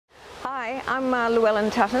Hi, I'm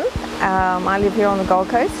Llewelyn. I live here on the Gold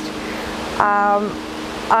Coast.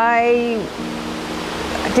 I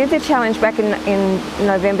did the challenge back in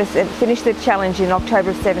November, finished the challenge in October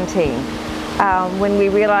of 17 when we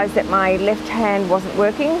realised that my left hand wasn't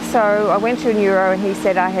working. So I went to a neuro and he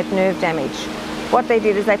said I had nerve damage. What they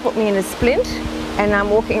did is they put me in a splint, and I'm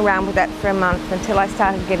walking around with that for a month until I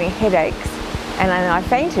started getting headaches, and then I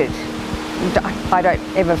fainted. I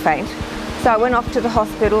don't ever faint. So I went off to the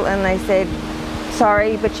hospital and they said,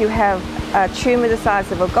 sorry, but you have a tumour the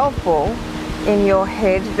size of a golf ball in your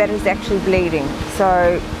head that is actually bleeding.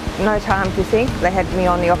 So no time to think, they had me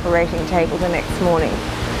on the operating table the next morning.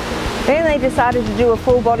 Then they decided to do a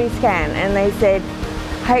full body scan and they said,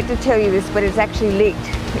 I hate to tell you this, but it's actually leaked.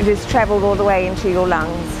 It has travelled all the way into your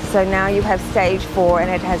lungs. So now you have stage 4 and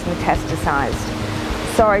it has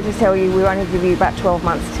metastasised. Sorry to tell you, we only give you about 12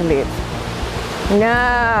 months to live. No,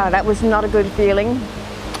 that was not a good feeling.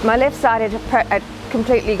 My left side had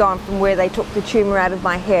completely gone from where they took the tumour out of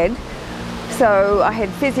my head. So I had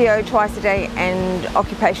physio twice a day and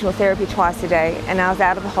occupational therapy twice a day, and I was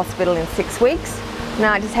out of the hospital in 6 weeks.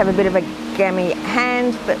 Now I just have a bit of a gammy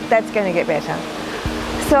hand, but that's going to get better.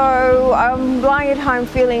 So I'm lying at home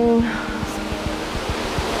feeling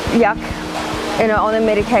yuck, you know, on the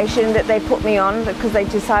medication that they put me on, because they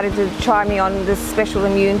decided to try me on this special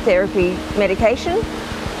immune therapy medication,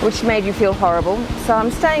 which made you feel horrible. So I'm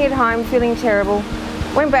staying at home feeling terrible.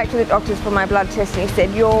 Went back to the doctors for my blood test and he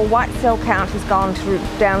said, your white cell count has gone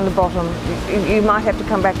down the bottom. You might have to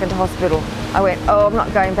come back into hospital. I went, oh, I'm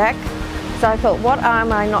not going back. So I thought, what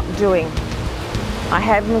am I not doing? I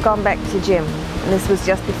haven't gone back to gym. And this was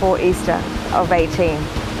just before Easter of 18.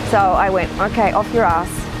 So I went, okay, off your ass.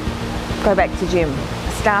 Go back to gym. I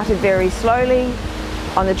started very slowly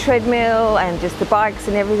on the treadmill and just the bikes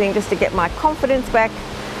and everything, just to get my confidence back.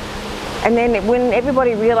 And then when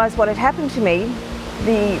everybody realised what had happened to me,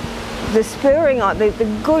 the spurring on,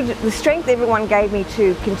 the strength everyone gave me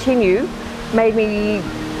to continue made me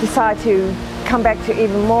decide to come back to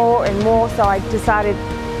even more and more. So I decided,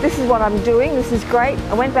 this is what I'm doing, this is great.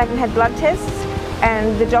 I went back and had blood tests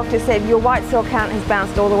and the doctor said, your white cell count has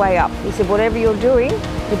bounced all the way up. He said, whatever you're doing,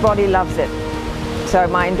 your body loves it. So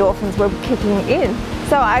my endorphins were kicking in.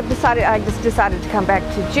 So I just decided to come back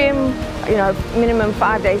to gym, you know, minimum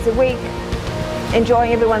 5 days a week,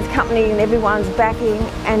 enjoying everyone's company and everyone's backing.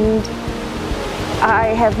 And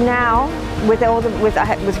I have now, with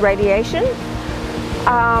radiation,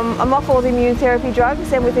 I'm off all the immune therapy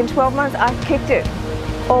drugs, and within 12 months I've kicked it.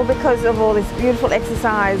 All because of all this beautiful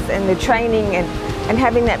exercise and the training and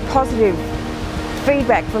having that positive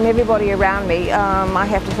feedback from everybody around me. I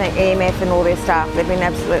have to thank EMF and all their staff. They've been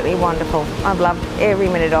absolutely wonderful. I've loved every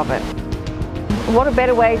minute of it. What a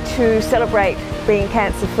better way to celebrate being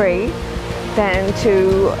cancer-free than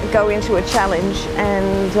to go into a challenge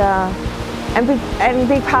and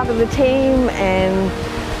be part of the team and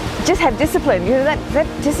just have discipline. You know,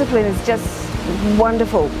 that discipline is just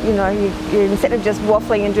wonderful. You know, you instead of just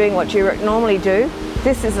waffling and doing what you normally do,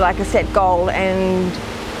 this is like a set goal, and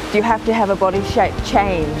you have to have a body shape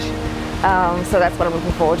change. So that's what I'm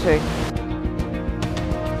looking forward to.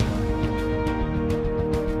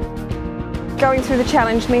 Going through the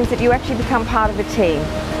challenge means that you actually become part of a team,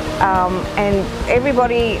 and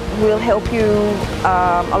everybody will help you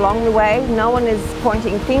along the way. No one is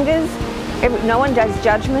pointing fingers, no one does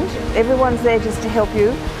judgment, everyone's there just to help you,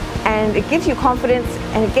 and it gives you confidence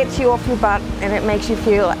and it gets you off your butt and it makes you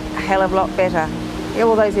feel a hell of a lot better.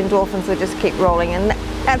 All those endorphins will just keep rolling, and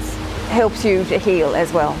that helps you to heal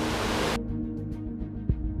as well.